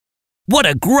What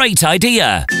a great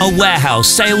idea! A warehouse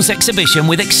sales exhibition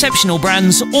with exceptional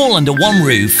brands all under one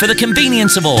roof for the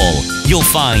convenience of all. You'll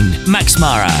find Max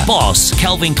Mara, Boss,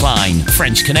 Calvin Klein,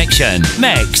 French Connection,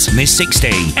 Mex, Miss 60,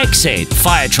 Exit,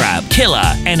 Firetrap,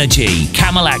 Killer, Energy,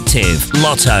 Camel Active,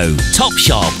 Lotto,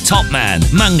 Topshop, Topman,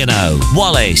 Mangano,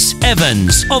 Wallace,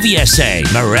 Evans, Oviese,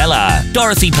 Morella,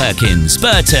 Dorothy Perkins,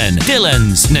 Burton,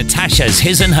 Dillon's, Natasha's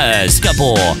His and Hers,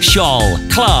 Gabor,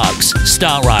 Scholl, Clark's,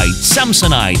 Starrite,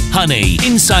 Samsonite, Honey,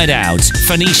 Inside Out,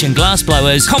 Phoenician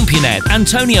Glassblowers, Compunet,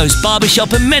 Antonio's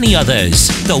Barbershop and many others.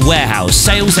 The Warehouse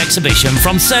Sales Exhibition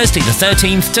from Thursday the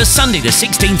 13th to Sunday the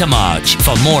 16th of March.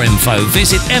 For more info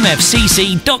visit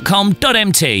mfcc.com.mt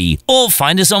or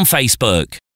find us on Facebook.